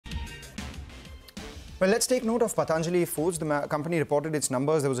Well, let's take note of Patanjali Foods. The company reported its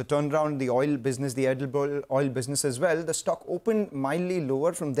numbers. There was a turnaround in the oil business, the edible oil business as well. The stock opened mildly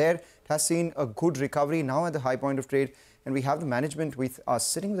lower. From there, it has seen a good recovery now at the high point of trade. And we have the management with us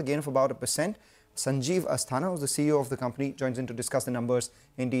sitting with a gain of about 1%. Sanjeev Asthana, who's the CEO of the company, joins in to discuss the numbers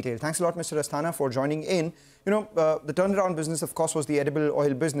in detail. Thanks a lot, Mr. Asthana, for joining in. The turnaround business, of course, was the edible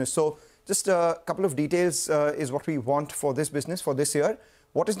oil business. So just a couple of details is what we want for this business for this year.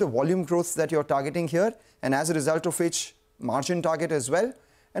 What is the volume growth that you're targeting here? And as a result of which, margin target as well?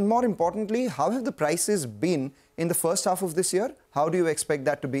 And more importantly, how have the prices been in the first half of this year? How do you expect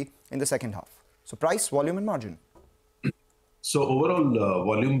that to be in the second half? So price, volume and margin. So overall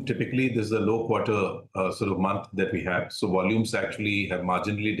volume, typically this is a low quarter sort of month that we have. So volumes actually have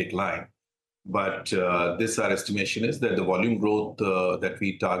marginally declined. But this, our estimation is that the volume growth that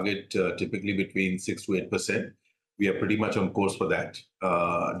we target typically between 6 to 8%. We are pretty much on course for that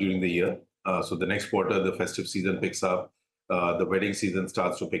during the year. So the next quarter, the festive season picks up, the wedding season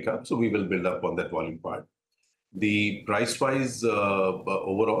starts to pick up. So we will build up on that volume part. The price-wise,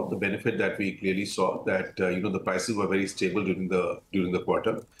 overall, the benefit that we clearly saw that the prices were very stable during the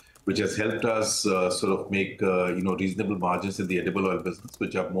quarter, which has helped us sort of make reasonable margins in the edible oil business,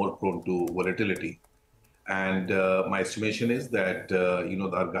 which are more prone to volatility. And my estimation is that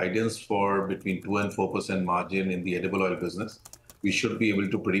our guidance for between 2 and 4% margin in the edible oil business, we should be able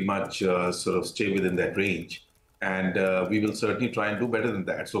to pretty much sort of stay within that range. And we will certainly try and do better than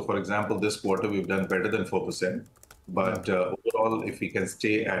that. So, for example, this quarter we've done better than 4%. But overall, if we can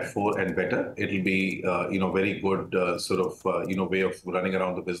stay at 4 and better, it'll be very good way of running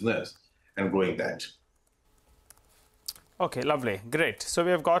around the business and growing that. Okay, lovely. Great. So we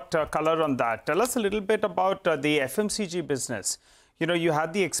have got color on that. Tell us a little bit about the FMCG business. You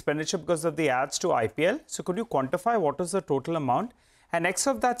had the expenditure because of the ads to IPL. So could you quantify what was the total amount? And next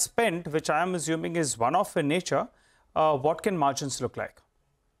of that spend, which I am assuming is one-off in nature, what can margins look like?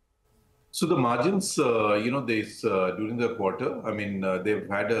 So the margins, during the quarter, I mean, they've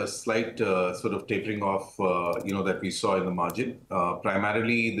had a slight sort of tapering off, that we saw in the margin.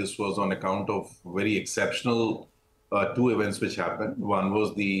 Primarily, this was on account of very exceptional two events which happened. One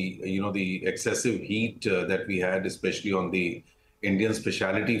was the excessive heat that we had, especially on the Indian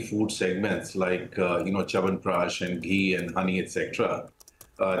specialty food segments like Chyawanprash and ghee and honey, etc.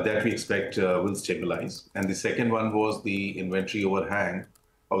 That we expect will stabilize. And the second one was the inventory overhang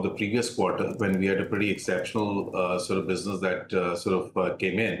of the previous quarter when we had a pretty exceptional sort of business that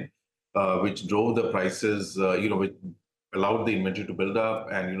came in, which drove the prices, which allowed the inventory to build up,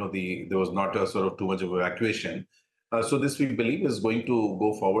 and there was not a sort of too much of evacuation. So this, we believe, is going to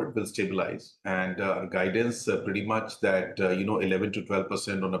go forward, will stabilize, and our guidance pretty much that 11 to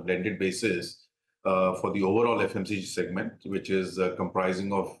 12% on a blended basis for the overall FMCG segment, which is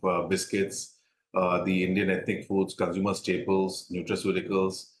comprising of biscuits, the Indian ethnic foods, consumer staples,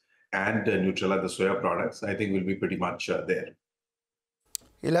 nutraceuticals, and Nutrela, the soya products. I think will be pretty much there.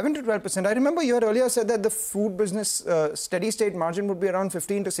 11 to 12%. I remember you had earlier said that the food business steady state margin would be around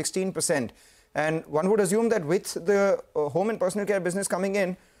 15 to 16%. And one would assume that with the home and personal care business coming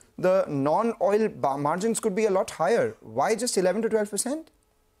in, the non-oil margins could be a lot higher. Why just 11 to 12%?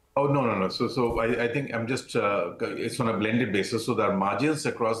 Oh, no. So I think I'm just, it's on a blended basis. So there are margins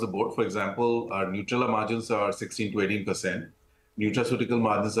across the board. For example, our Nutrela margins are 16 to 18%. Nutraceutical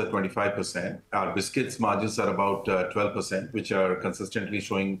margins are 25%. Our biscuits margins are about 12%, which are consistently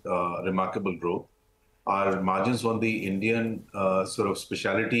showing remarkable growth. Our margins on the Indian sort of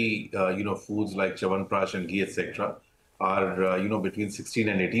specialty, foods like Chyawanprash and ghee, etc., are, between 16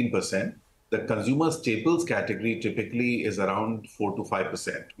 and 18%. The consumer staples category typically is around 4 to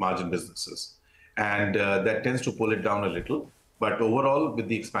 5% margin businesses. And that tends to pull it down a little. But overall, with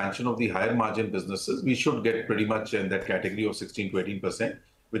the expansion of the higher margin businesses, we should get pretty much in that category of 16 to 18%,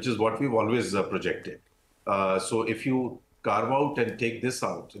 which is what we've always projected. So if you carve out and take this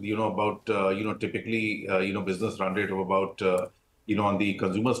out, about, typically, business run rate of about, on the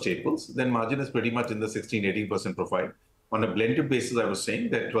consumer staples, then margin is pretty much in the 16, 18% profile. On a blended basis, I was saying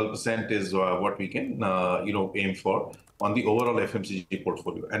that 12% is what we can, aim for on the overall FMCG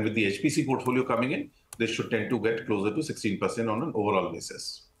portfolio. And with the HPC portfolio coming in, this should tend to get closer to 16% on an overall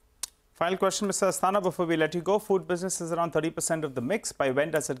basis. Final question, Mr. Asthana, before we let you go. Food business is around 30% of the mix. By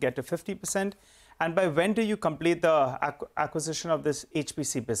when does it get to 50%? And by when do you complete the acquisition of this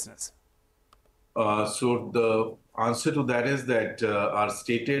HPC business? So the answer to that is that our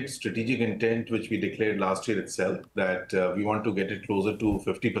stated strategic intent, which we declared last year itself, that we want to get it closer to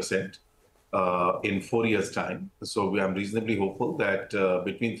 50% in 4 years' time. So I'm reasonably hopeful that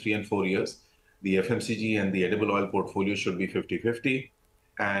between 3 and 4 years, the FMCG and the edible oil portfolio should be 50-50.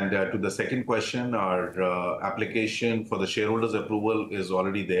 And to the second question, our application for the shareholders' approval is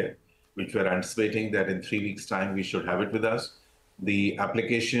already there, which we're anticipating that in 3 weeks' time we should have it with us. The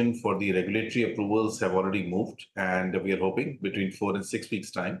application for the regulatory approvals have already moved, and we are hoping between 4 and 6 weeks'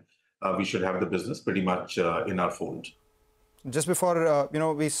 time we should have the business pretty much in our fold. Just before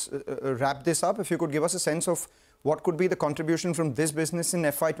we wrap this up, if you could give us a sense of what could be the contribution from this business in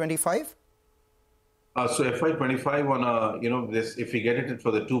FY25? So FY25 on a, this, if we get it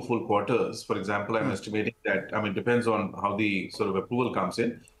for the 2 full quarters, for example, I'm estimating that, it depends on how the sort of approval comes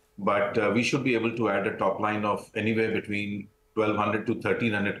in, but we should be able to add a top line of anywhere between 1,200 to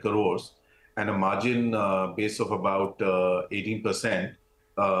 1,300 crores and a margin base of about 18%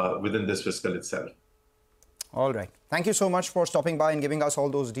 within this fiscal itself. All right. Thank you so much for stopping by and giving us all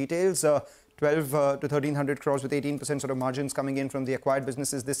those details. 12 to 1,300 crores with 18% sort of margins coming in from the acquired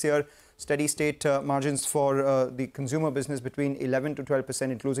businesses this year. Steady state margins for the consumer business between 11 to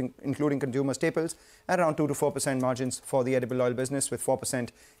 12%, including consumer staples, and around 2 to 4% margins for the edible oil business, with 4%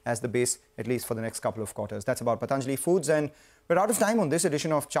 as the base, at least for the next couple of quarters. That's about Patanjali Foods, and we're out of time on this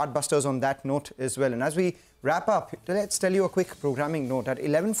edition of Chartbusters on that note as well. And as we wrap up, let's tell you a quick programming note. At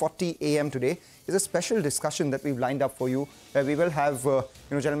 11:40 a.m. today is a special discussion that we've lined up for you, where we will have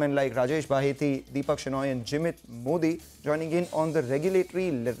gentlemen like Rajesh Baheti, Deepak Shenoy and Jimit Modi joining in on the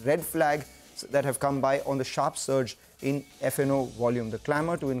regulatory red flag that have come by on the sharp surge in F&O volume. The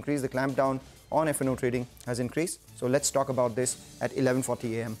clamour to increase the clampdown on F&O trading has increased. So let's talk about this at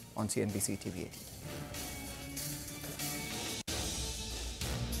 11:40 a.m. on CNBC-TV18.